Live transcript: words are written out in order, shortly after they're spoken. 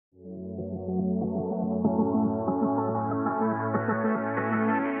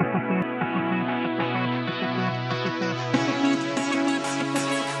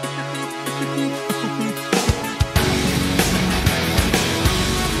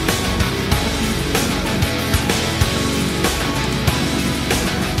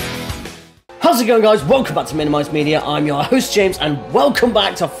How's it going, guys? Welcome back to Minimized Media. I'm your host, James, and welcome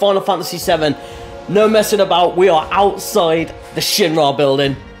back to Final Fantasy VII. No messing about, we are outside the Shinra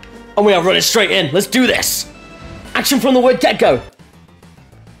Building, and we are running straight in. Let's do this! Action from the word get-go.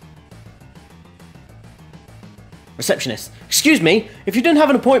 Receptionist. Excuse me, if you don't have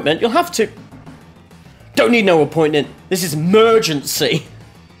an appointment, you'll have to... Don't need no appointment. This is emergency.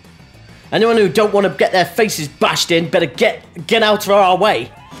 Anyone who don't want to get their faces bashed in better get out of our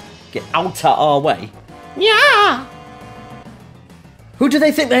way. Get out of our way. Yeah. Who do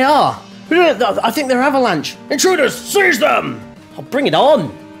they think they are? I think they're Avalanche. Intruders, seize them! I'll bring it on.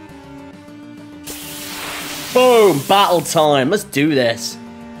 Boom, battle time. Let's do this.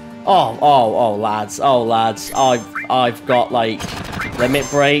 Oh, lads. Oh, lads. I've got, like, limit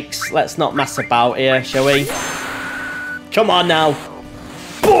breaks. Let's not mess about here, shall we? Come on now.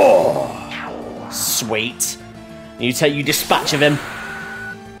 Oh, sweet. You dispatch of him.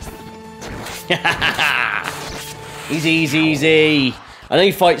 Easy. I know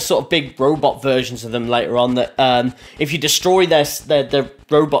you fight sort of big robot versions of them later on that if you destroy their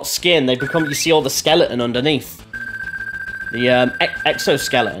robot skin, they become, you see all the skeleton underneath. The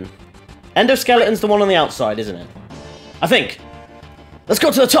exoskeleton. Endoskeleton's the one on the outside, isn't it? I think. Let's go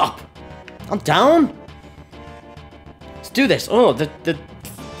to the top. I'm down. Let's do this. Oh,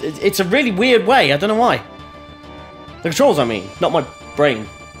 it's a really weird way. I don't know why. The controls, I mean, not my brain.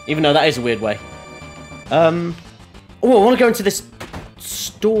 Even though that is a weird way. Oh, I want to go into this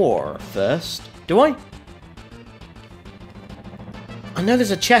store first. Do I? I know there's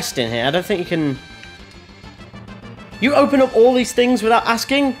a chest in here. I don't think you can... You open up all these things without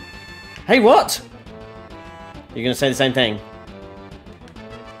asking? Hey, what? You're going to say the same thing.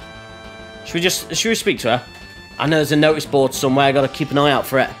 Should we speak to her? I know there's a notice board somewhere. I got to keep an eye out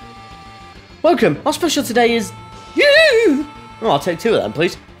for it. Welcome. Our special today is... You! Oh, I'll take 2 of them,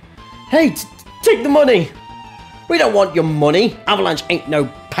 please. Hey, take the money. We don't want your money. Avalanche ain't no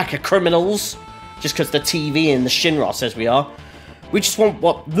pack of criminals. Just because the TV in the Shinra says we are. We just want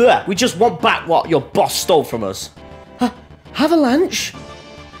what... Bleh, we just want back what your boss stole from us. Avalanche?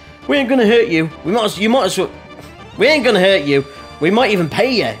 We ain't gonna hurt you. We ain't gonna hurt you. We might even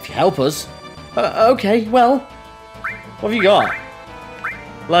pay you if you help us. Okay, well... What have you got?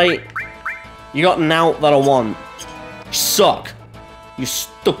 Like... You got an out that I want. You suck. You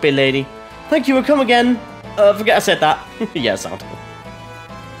stupid lady. Thank you, and come again. Forget I said that. Yeah, sound.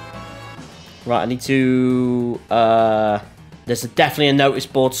 Right, I need to... There's definitely a notice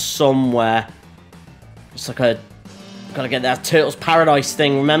board somewhere. It's like a... Gotta get that Turtles Paradise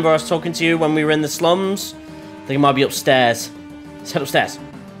thing. Remember I was talking to you when we were in the slums? I think it might be upstairs. Let's head upstairs.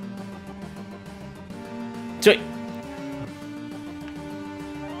 Sweet.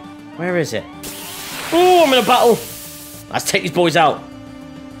 Where is it? Oh, I'm in a battle. Let's take these boys out.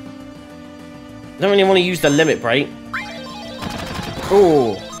 I don't really want to use the limit break.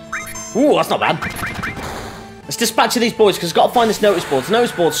 Ooh, that's not bad. Let's dispatch of these boys because I've got to find this notice board. There's a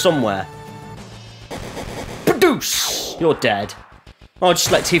notice board somewhere. Produce! You're dead. I'll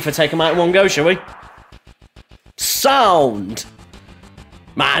just let Tifa take them out in one go, shall we? Sound!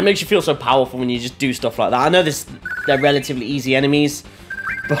 Man, it makes you feel so powerful when you just do stuff like that. I know they're relatively easy enemies,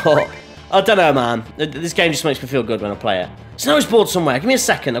 but I don't know, man. This game just makes me feel good when I play it. There's a notice board somewhere. Give me a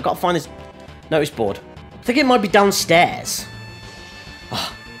second. I've got to find this notice board. I think it might be downstairs.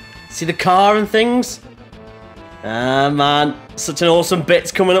 Oh, see the car and things? Ah, man. Such an awesome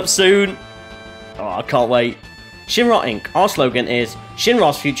bit's coming up soon. Oh, I can't wait. Shinra Inc. Our slogan is,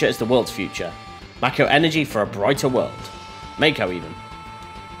 Shinra's future is the world's future. Mako energy for a brighter world. Mako, even.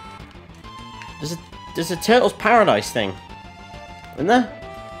 There's a Turtles Paradise thing. Isn't there?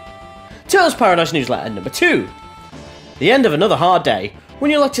 Turtles Paradise newsletter number 2. The end of another hard day.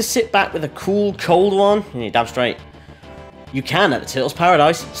 Wouldn't you like to sit back with a cool, cold one? Yeah, damn straight. You can at the Turtles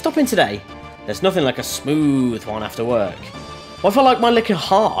Paradise. Stop in today. There's nothing like a smooth one after work. What if I like my liquor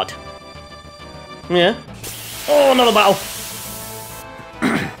hard? Yeah. Oh, another battle.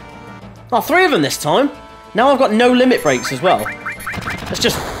 Oh, 3 of them this time. Now I've got no limit breaks as well. Let's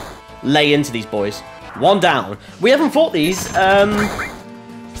just lay into these boys. 1 down. We haven't fought these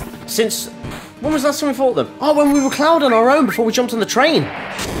since... When was the last time we fought them? Oh, when we were Cloud on our own before we jumped on the train.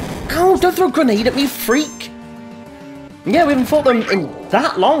 Ow, don't throw a grenade at me, freak. Yeah, we haven't fought them in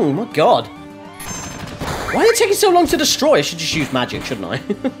that long. My God. Why are they taking so long to destroy? I should just use magic, shouldn't I?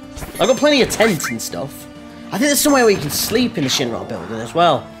 I've got plenty of tents and stuff. I think there's somewhere where you can sleep in the Shinra building as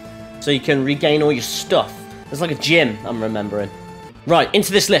well. So you can regain all your stuff. There's like a gym, I'm remembering. Right,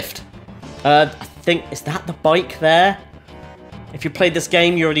 into this lift. I think, is that the bike there? If you played this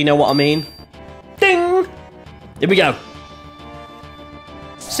game, you already know what I mean. Ding! Here we go.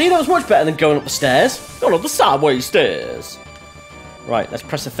 See, that was much better than going up the stairs. Going up the sideways stairs. Right, let's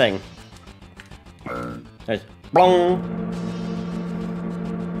press the thing. There's blong.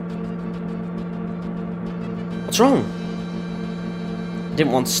 What's wrong? I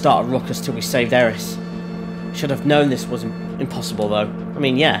didn't want to start a ruckus till we saved Aeris. Should have known this was impossible, though. I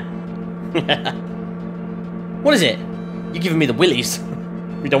mean, yeah. What is it? You're giving me the willies.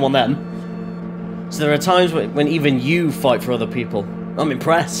 We don't want them. So there are times when even you fight for other people. I'm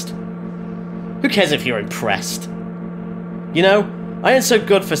impressed. Who cares if you're impressed? You know, I ain't so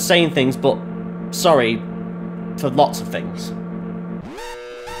good for saying things, but sorry for lots of things.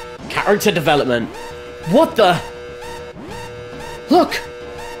 Character development. What the? Look!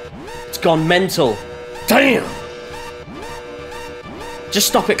 It's gone mental. Damn! Just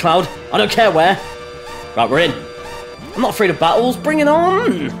stop it, Cloud. I don't care where. Right, we're in. I'm not afraid of battles. Bring it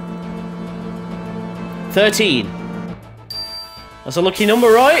on! 13. That's a lucky number,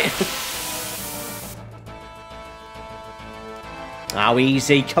 right? How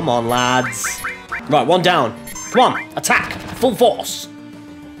easy. Come on, lads. Right, one down. Come on, attack. Full force.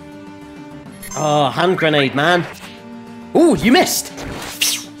 Oh, hand grenade, man. Ooh, you missed.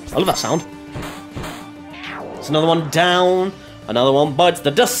 I love that sound. There's another one down. Another one bites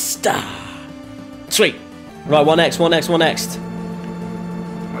the dust. Sweet. Right, one next. Just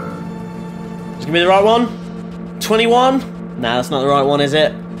give me the right one. 21. Nah, that's not the right one, is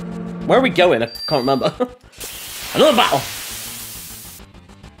it? Where are we going? I can't remember. Another battle.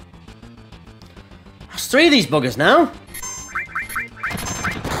 There's 3 of these buggers now.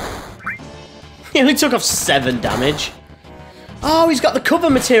 He only took off 7 damage. Oh, he's got the cover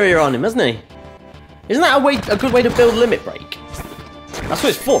materia on him, hasn't he? Isn't that a good way to build limit break? That's what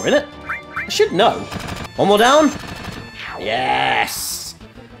it's for, isn't it? I should know. One more down. Yes.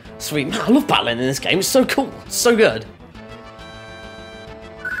 Sweet. Man, I love battling in this game. It's so cool. It's so good.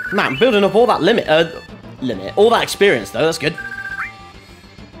 Man, building up all that all that experience, though. That's good.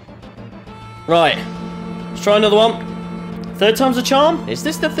 Right. Let's try another one. 3rd time's a charm. Is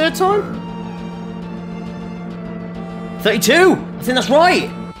this the 3rd time? 32! I think that's right!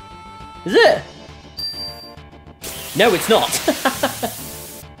 Is it? No, it's not.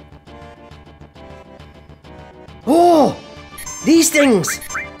 Oh! These things!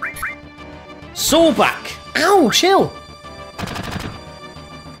 Sawback! Ow, chill!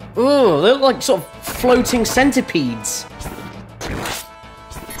 Oh, they look like sort of floating centipedes.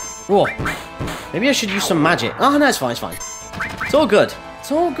 Oh, maybe I should use some magic. Oh, no, it's fine, it's fine. It's all good.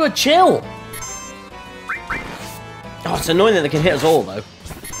 It's all good, chill! Oh, it's annoying that they can hit us all, though.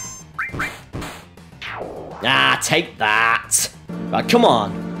 Ah, take that! Right, come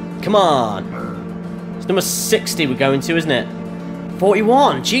on! Come on! It's number 60 we're going to, isn't it?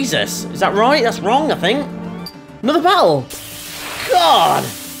 41! Jesus! Is that right? That's wrong, I think. Another battle! God!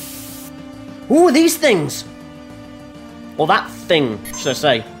 Ooh, these things! Or that thing, should I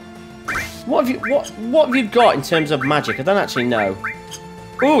say. What have you got in terms of magic? I don't actually know.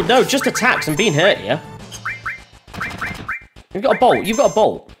 Ooh, no, just attacks and being hurt here. You've got a bolt. You've got a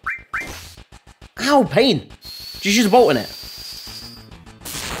bolt. Ow, Payne. Just use a bolt in it.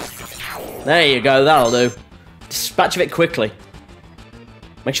 There you go. That'll do. Dispatch of it quickly.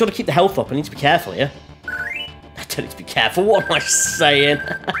 Make sure to keep the health up. I need to be careful here. I don't need to be careful. What am I saying?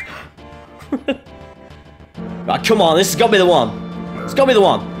 Right, come on. This has got to be the one. It's got to be the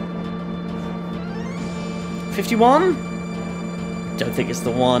one. 51? Don't think it's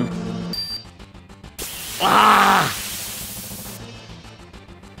the one. Ah!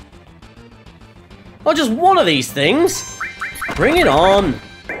 Oh, just one of these things. Bring it on.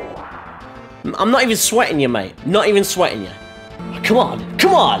 I'm not even sweating you, mate. Not even sweating you. Come on.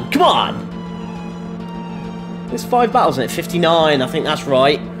 Come on. Come on. There's 5 battles in it. 59. I think that's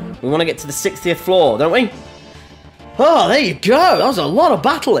right. We want to get to the 60th floor, don't we? Oh, there you go. That was a lot of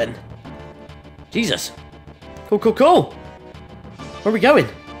battling. Jesus. Cool, cool, cool. Where are we going?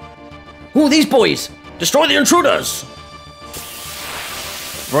 Oh, these boys. Destroy the intruders.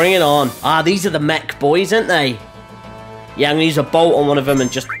 Bring it on. Ah, these are the mech boys, aren't they? Yeah, I'm going to use a bolt on one of them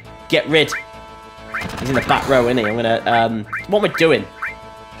and just get rid. He's in the back row, isn't he? I'm going to... what am I doing?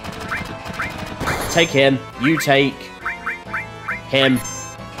 Take him. You take him.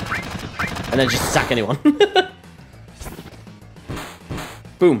 And then just sack anyone.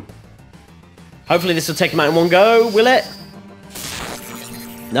 Boom. Hopefully this will take him out in one go, will it?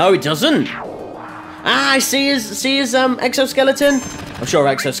 No, it doesn't. Ah, I see his exoskeleton. I'm sure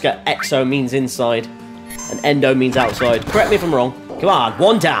exo means inside, and endo means outside. Correct me if I'm wrong. Come on,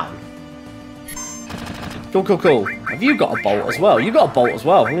 one down. Cool, cool, cool. Have you got a bolt as well? You got a bolt as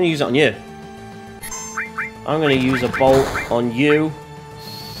well. I'm going to use it on you. I'm going to use a bolt on you.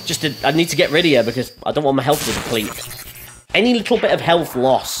 I need to get rid of you because I don't want my health to deplete. Any little bit of health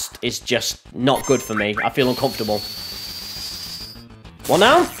lost is just not good for me. I feel uncomfortable. What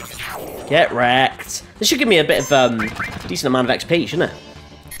now? Get wrecked. This should give me a bit of decent amount of XP, shouldn't it?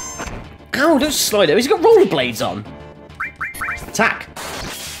 Ow, don't slide it. He's got rollerblades on. Attack.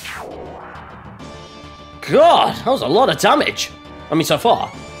 God, that was a lot of damage. I mean, so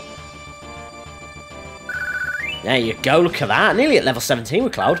far. There you go, look at that. Nearly at level 17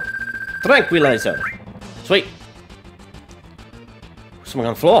 with Cloud. Tranquilizer. Sweet. Something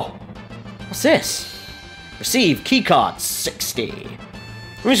on the floor. What's this? Receive keycard 60.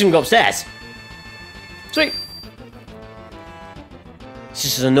 I'm just gonna go upstairs. Sweet. This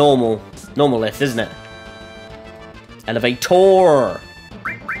is just a normal lift, isn't it? Elevator.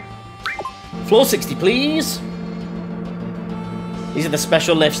 Floor 60, please. These are the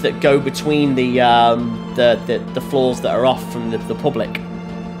special lifts that go between the floors that are off from the public.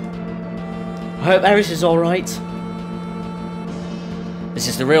 I hope Aeris is alright. This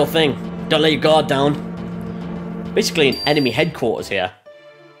is the real thing. Don't let your guard down. Basically an enemy headquarters here.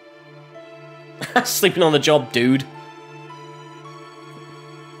 Sleeping on the job, dude.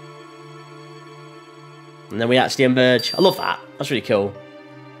 And then we actually emerge. I love that. That's really cool.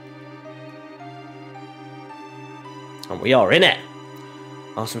 And we are in it.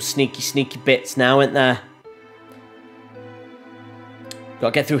 Oh, some sneaky, sneaky bits now, isn't there?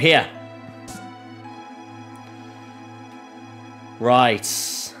 Gotta get through here.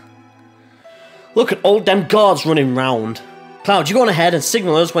 Right. Look at all them guards running round. Cloud, you go on ahead and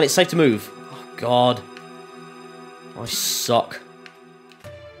signal us when it's safe to move. Oh, God. I suck.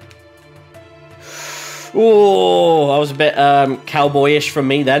 Oh, that was a bit cowboyish from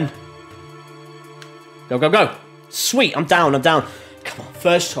me then. Go, go, go. Sweet, I'm down, I'm down. Come on,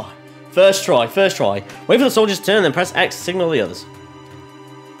 first try. First try, first try. Wait for the soldiers to turn, then press X to signal the others.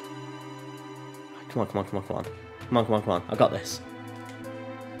 Come on, come on, come on, come on. Come on, come on, come on. I got this.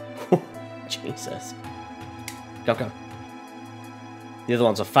 Jesus. Go, go. The other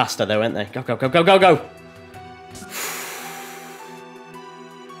ones are faster though, aren't they? Go, go, go, go, go, go.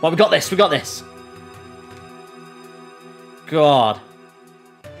 Well, we got this, we got this. God.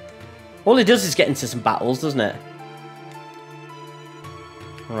 All it does is get into some battles, doesn't it?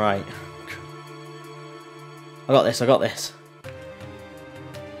 Right. I got this, I got this.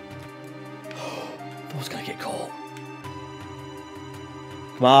 I was gonna get caught.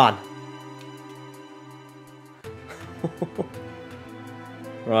 Come on.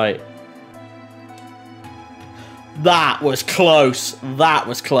 Right. That was close. That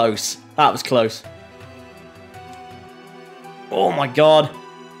was close. That was close. Oh my God.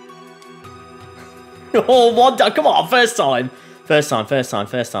 Oh, one time. Come on, first time. First time, first time,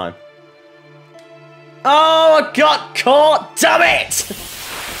 first time. Oh, I got caught. Damn it.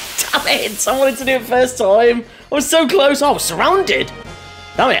 Damn it. I wanted to do it first time. I was so close. I was surrounded.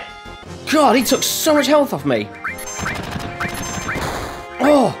 Damn it. God, he took so much health off me.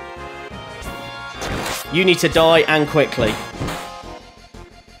 Oh. You need to die and quickly.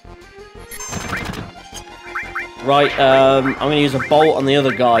 Right, I'm going to use a bolt on the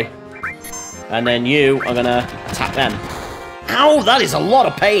other guy. And then you are going to attack them. Ow, that is a lot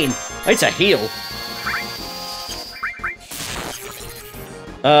of pain. I need to heal.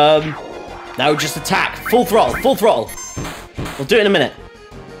 No, just attack. Full throttle, full throttle. We'll do it in a minute.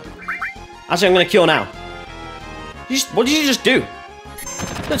 Actually, I'm going to cure now. What did you just do?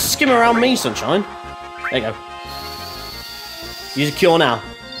 Don't skim around me, sunshine. There you go. Use a cure now.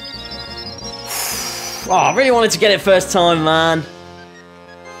 Oh, I really wanted to get it first time, man.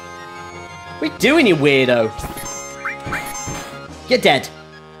 What are you doing, you weirdo? Get dead.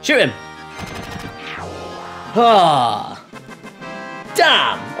 Shoot him. Ah.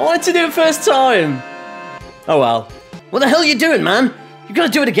 Damn. I wanted to do it first time. Oh, well. What the hell are you doing, man? You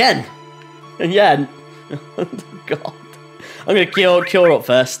gotta do it again. And yeah. God. I'm gonna cure up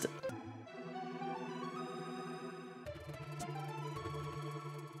first.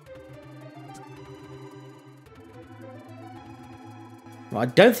 I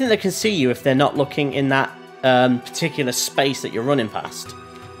don't think they can see you if they're not looking in that particular space that you're running past.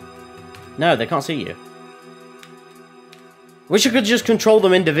 No, they can't see you. Wish I could just control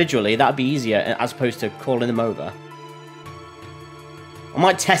them individually. That'd be easier as opposed to calling them over. I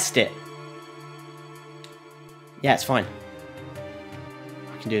might test it. Yeah, it's fine.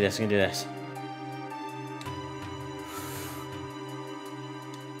 I can do this, I can do this.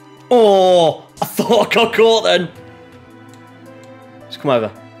 Oh, I thought I got caught then. Just come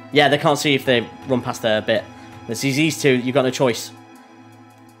over. Yeah, they can't see if they run past there a bit. It's these two, you've got no choice.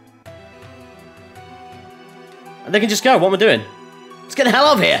 And they can just go, what am I doing? Let's get the hell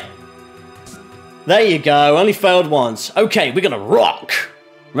out of here. There you go. Only failed once. Okay, we're gonna rock.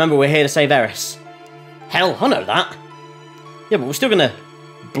 Remember, we're here to save Aeris. Hell, I know that. Yeah, but we're still gonna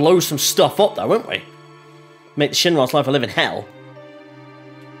blow some stuff up, though, won't we? Make the Shinra's life a living hell.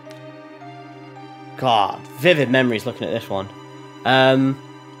 God, vivid memories looking at this one.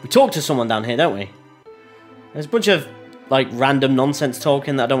 We talked to someone down here, don't we? There's a bunch of, like, random nonsense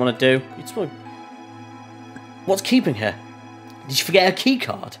talking that I don't want to do. What's keeping her? Did she forget her key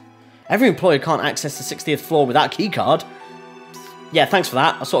card? Every employee can't access the 60th floor without a key card. Yeah, thanks for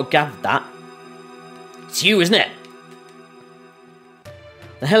that. I sort of gathered that. It's you, isn't it?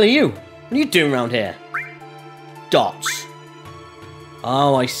 The hell are you? What are you doing around here? Dots.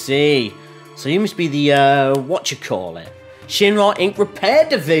 Oh, I see. So you must be the, whatchamacallit? Shinra Inc. Repair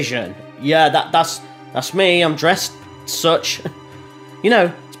Division. Yeah, that's me. I'm dressed such. You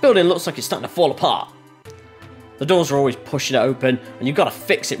know, this building looks like it's starting to fall apart. The doors are always pushing it open, and you've got to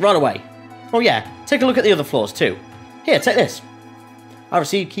fix it right away. Oh yeah, take a look at the other floors too. Here, take this. I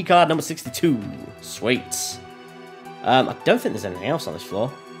received keycard number 62. Sweet. I don't think there's anything else on this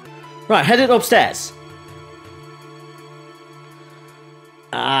floor. Right, headed upstairs.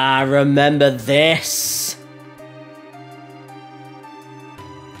 Ah, remember this.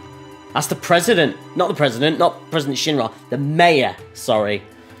 That's the president. Not the president, not President Shinra. The mayor, sorry.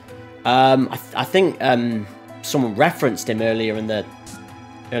 I think someone referenced him earlier in the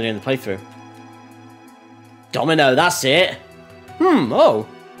playthrough. Domino, that's it. Oh.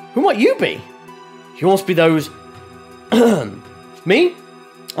 Who might you be? You must be those... Me?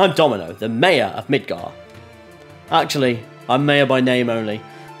 I'm Domino, the mayor of Midgar. Actually, I'm mayor by name only.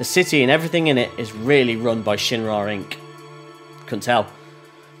 The city and everything in it is really run by Shinra Inc. Couldn't tell.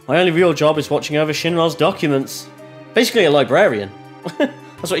 My only real job is watching over Shinra's documents. Basically a librarian.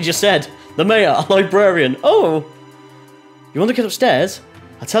 That's what he just said. The mayor, a librarian. Oh! You want to get upstairs?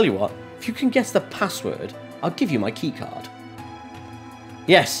 I'll tell you what, if you can guess the password, I'll give you my keycard.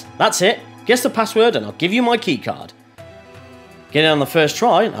 Yes, that's it. Guess the password and I'll give you my keycard. Get it on the first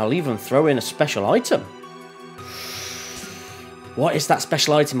try and I'll even throw in a special item. What is that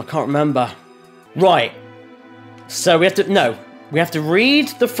special item? I can't remember. Right. So we have to read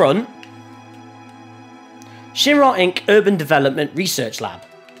the front. Shinra Inc. Urban Development Research Lab.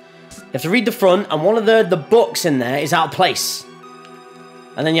 You have to read the front and one of the books in there is out of place.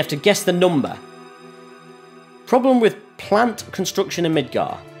 And then you have to guess the number. Problem with plant construction in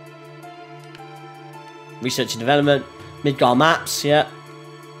Midgar. Research and development. Midgar maps, yeah.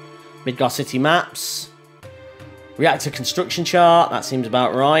 Midgar city maps. Reactor construction chart, that seems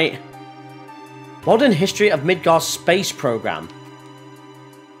about right. Modern history of Midgar space program.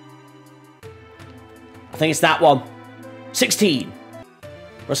 I think it's that one. 16.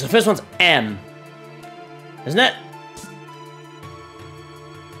 Right, so the first one's M. Isn't it?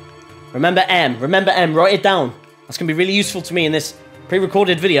 Remember M. Remember M. Write it down. That's going to be really useful to me in this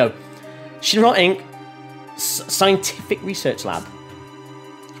pre-recorded video. Shinra Inc. Scientific Research Lab.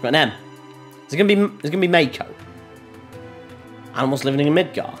 It's got an M. There's going to be Mako. Animals living in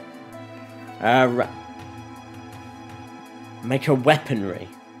Midgar. Mako weaponry.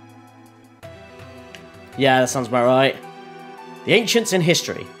 Yeah, that sounds about right. The ancients in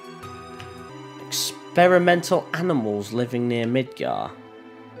history. Experimental animals living near Midgar.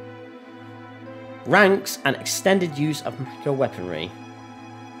 Ranks and extended use of Mako weaponry.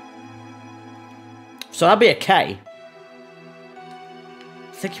 So that'd be a K.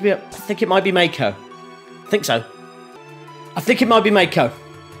 I think it might be Mako. I think so. I think it might be Mako.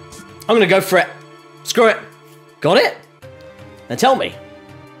 I'm gonna go for it. Screw it. Got it? Then tell me.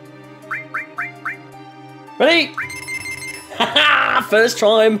 Ready? Haha! First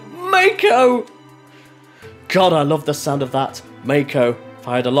time. Mako! God, I love the sound of that. Mako. If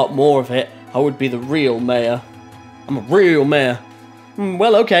I had a lot more of it, I would be the real mayor. I'm a real mayor.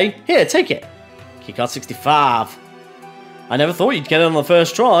 Well, okay. Here, take it. Keycard 65. I never thought you'd get it on the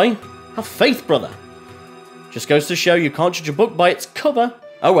first try. Have faith, brother. Just goes to show you can't judge a book by its cover.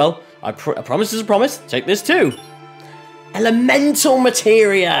 Oh well, a promise is a promise. Take this too. Elemental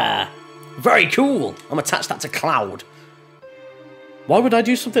materia. Very cool. I'm attached that to Cloud. Why would I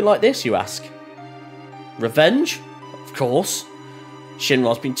do something like this, you ask? Revenge? Of course.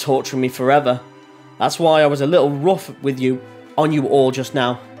 Shinra's been torturing me forever. That's why I was a little rough on you all just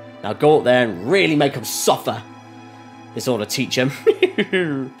now. Now go up there and really make them suffer. This ought to teach them.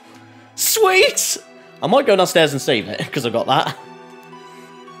 Sweet! I might go downstairs and save it, because I got that.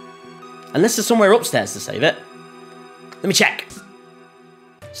 Unless there's somewhere upstairs to save it. Let me check.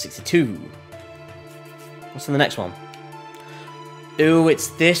 62. What's in the next one? Ooh, it's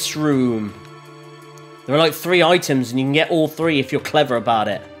this room. There are like 3 items and you can get all 3 if you're clever about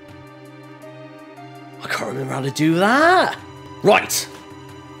it. I can't remember how to do that. Right.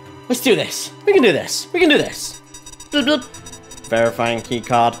 Let's do this. We can do this. We can do this. Bloop, bloop. Verifying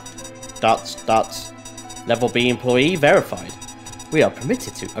keycard. Dots, dots. Level B employee verified. We are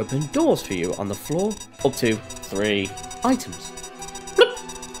permitted to open doors for you on the floor up to 3 items.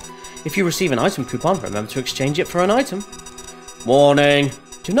 Bloop. If you receive an item coupon, remember to exchange it for an item. Warning.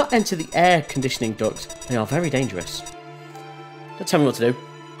 Do not enter the air conditioning ducts. They are very dangerous. Don't tell me what to do.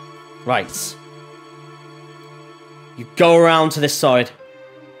 Right. You go around to this side.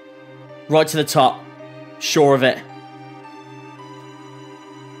 Right to the top. Sure of it.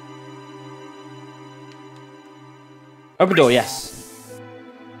 Open door, yes.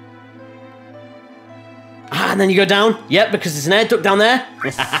 Ah, and then you go down. Yep, because there's an air duct down there.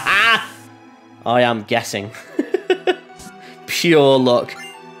 I am guessing. Pure luck.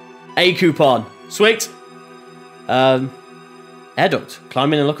 A coupon. Sweet. Air duct.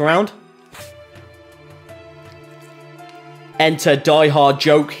 Climb in and look around. Enter Die Hard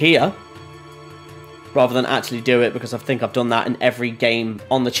joke here. Rather than actually do it, because I think I've done that in every game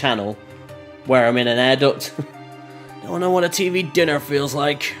on the channel where I'm in an air duct. Don't know what a TV dinner feels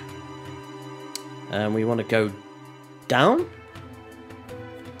like. And we want to go down?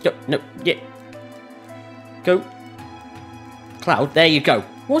 Go, no, yeah. Go. Cloud, there you go.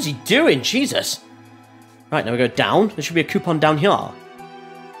 What's he doing? Jesus. Right, now we go down. There should be a coupon down here.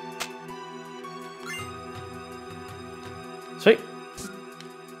 Sweet.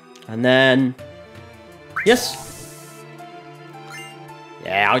 And then... Yes.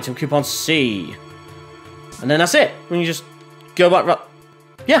 Yeah, item coupon C. And then that's it. And you just go back...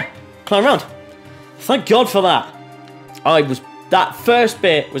 Yeah, climb around. Thank God for that. That first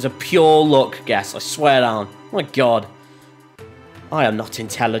bit was a pure luck guess. I swear down. Oh my God. I am not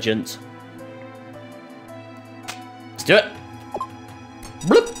intelligent. Let's do it.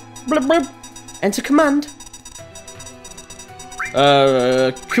 Bloop, bloop, bloop. Enter command.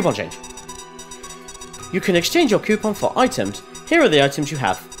 Coupon change. You can exchange your coupon for items. Here are the items you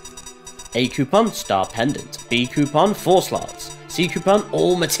have. A coupon, star pendant. B coupon, 4 slots. C coupon,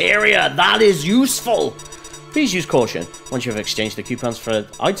 all materia. That is useful. Please use caution. Once you have exchanged the coupons for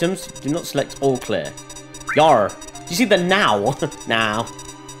items, do not select all clear. Yar. Do you see the now? Now.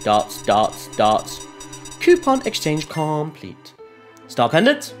 Dots, dots, dots. Coupon exchange complete. Star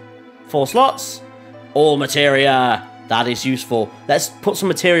pendant. 4 slots. All materia. That is useful. Let's put some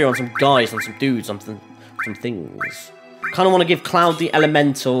materia on some guys, on some dudes, on some things. Kind of want to give Cloud the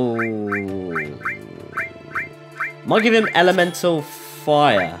elemental... Might give him elemental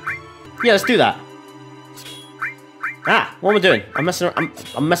fire. Yeah, let's do that. Ah, what am I doing? I'm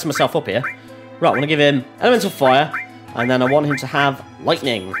messing myself up here. Right, I want to give him elemental fire, and then I want him to have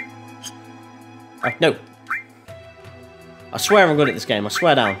lightning. No. I swear I'm good at this game. I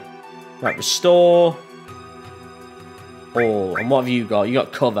swear down. Right, restore. All. And what have you got? You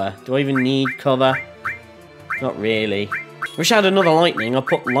got cover. Do I even need cover? Not really. Wish I had another lightning. I'll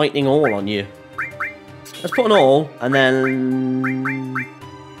put lightning all on you. Let's put an all, and then...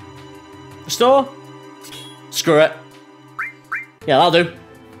 Restore? Screw it. Yeah, that'll do.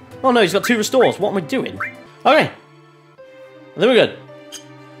 Oh no, he's got 2 restores. What am I doing? Okay. I think we're good.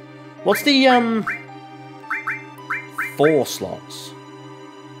 What's the, 4 slots?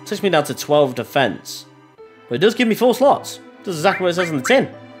 Takes me down to 12 defense. But it does give me 4 slots. It does exactly what it says on the tin.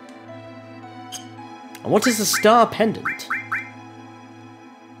 And what is the star pendant?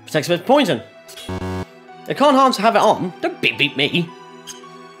 Protects against poison. It can't harm to have it on. Don't beat me.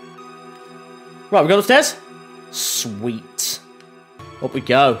 Right, we go upstairs. Sweet. Up we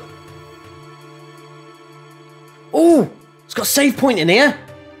go. Oh, it's got a save point in here.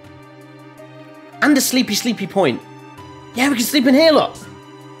 And a sleepy point. Yeah, we can sleep in here, look.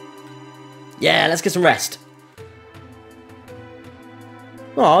 Yeah, let's get some rest.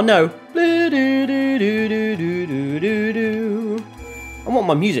 Oh, no. I want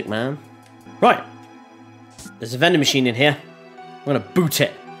my music, man. Right. There's a vending machine in here. I'm going to boot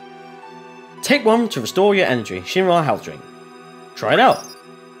it. Take 1 to restore your energy. Shinra health drink. Try it out.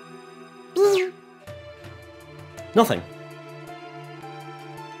 Nothing.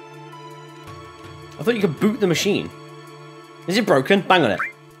 I thought you could boot the machine. Is it broken? Bang on it.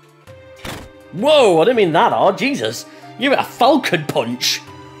 Whoa, I didn't mean that hard. Jesus. You give it a falcon punch.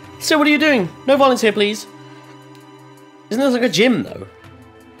 So what are you doing? No violence here, please. Isn't this like a gym, though?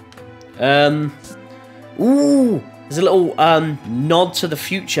 Ooh. There's a little nod to the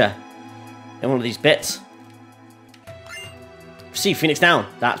future in one of these bits. See, Phoenix down.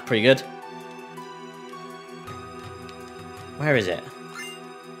 That's pretty good. Where is it?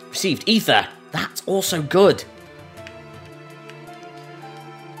 Received ether. That's all so good.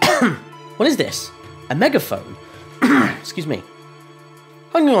 What is this? A megaphone? Excuse me.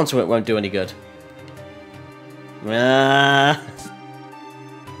 Hanging on to it won't do any good. Do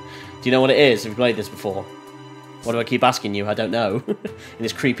you know what it is? Have you played this before? Why do I keep asking you? I don't know. In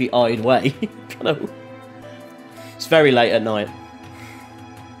this creepy-eyed way. It's very late at night.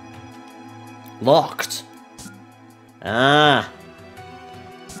 Locked. Ah.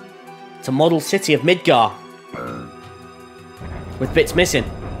 It's a model city of Midgar. With bits missing.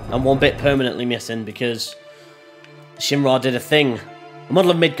 And one bit permanently missing because Shinra did a thing. A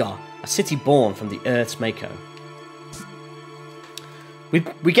model of Midgar. A city born from the Earth's Mako.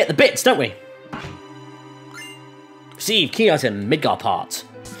 We get the bits, don't we? Receive key item, Midgar part.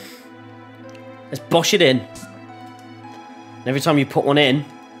 Let's bosh it in. And every time you put one in...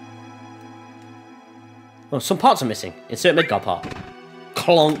 Oh, some parts are missing. Insert Midgar part.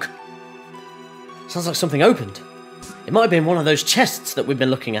 Clonk. Sounds like something opened. It might have been one of those chests that we've been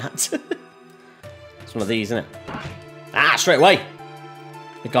looking at. It's one of these, isn't it? Ah, straight away.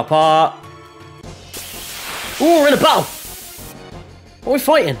 Midgar part. Ooh, we're in a battle. What are we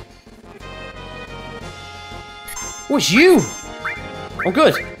fighting? Oh, it's you! Oh,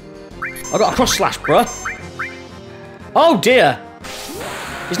 good. I got a cross slash, bruh. Oh, dear.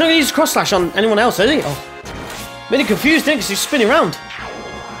 He's not going to use cross slash on anyone else, is he? Oh. Made him confused, didn't he? Because he's spinning around.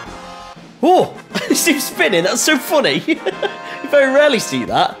 Oh, he seems spinning. That's so funny. You very rarely see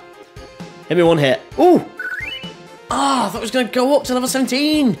that. Hit me one hit. Ooh. Ah, I thought it was going to go up to level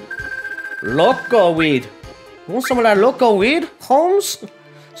 17. Loco weed. You want some of that loco weed, Holmes?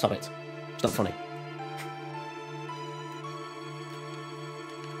 Stop it. It's not funny.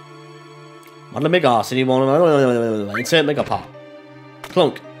 Model Midgar, city one. Insert Midgar part.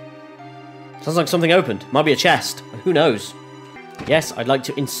 Clunk. Sounds like something opened. Might be a chest. Who knows? Yes, I'd like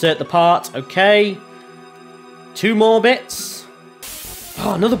to insert the part. Okay. 2 more bits.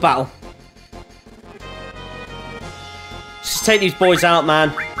 Oh, another battle. Just take these boys out, man.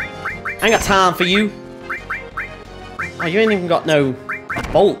 I ain't got time for you. Oh, you ain't even got no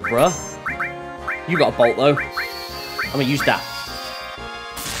bolt, bruh. You got a bolt, though. I'm gonna use that.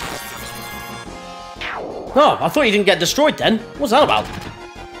 Oh, I thought you didn't get destroyed then. What's that about?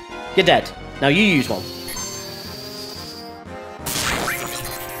 You're dead. Now you use one.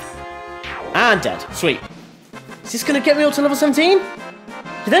 And dead. Sweet. Is this gonna get me up to level 17? You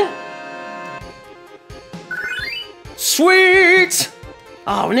think? Sweet!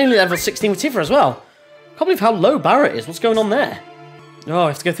 Oh, we're nearly level 16 with Tifa as well. Can't believe how low Barrett is. What's going on there? Oh, I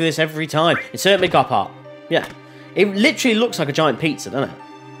have to go through this every time. Insert Midgar part. Yeah. It literally looks like a giant pizza, doesn't it?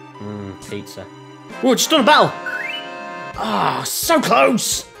 Pizza. Oh, just done a battle. Ah, so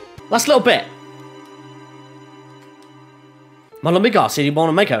close. Last little bit. Model Midgar, city born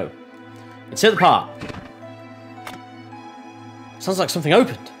of Mako. Insert the part. Sounds like something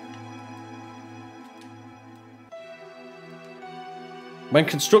opened. When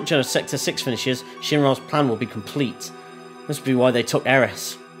construction of Sector 6 finishes, Shinra's plan will be complete. Must be why they took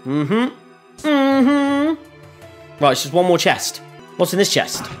Aeris. Right, it's just one more chest. What's in this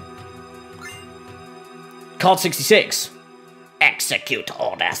chest? Card 66. Execute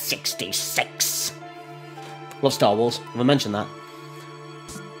Order 66. Love Star Wars. Have I mentioned that?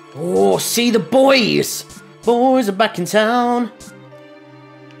 Oh, see the boys! Boys are back in town.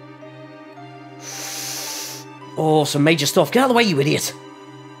 Oh, some major stuff. Get out of the way, you idiot.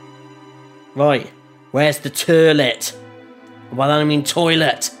 Right. Where's the turlet? By that I mean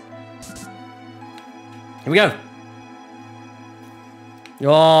toilet. Here we go.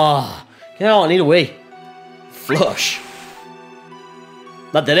 Oh, get out. I need a wee. Flush.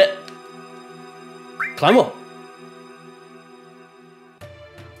 That did it. Climb up.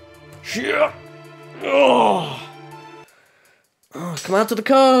 Yeah. Oh. Oh, come out to the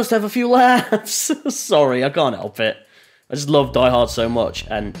coast, have a few laughs. Sorry, I can't help it. I just love Die Hard so much,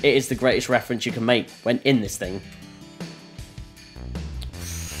 and it is the greatest reference you can make when in this thing.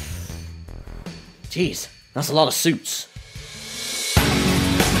 Jeez, that's a lot of suits.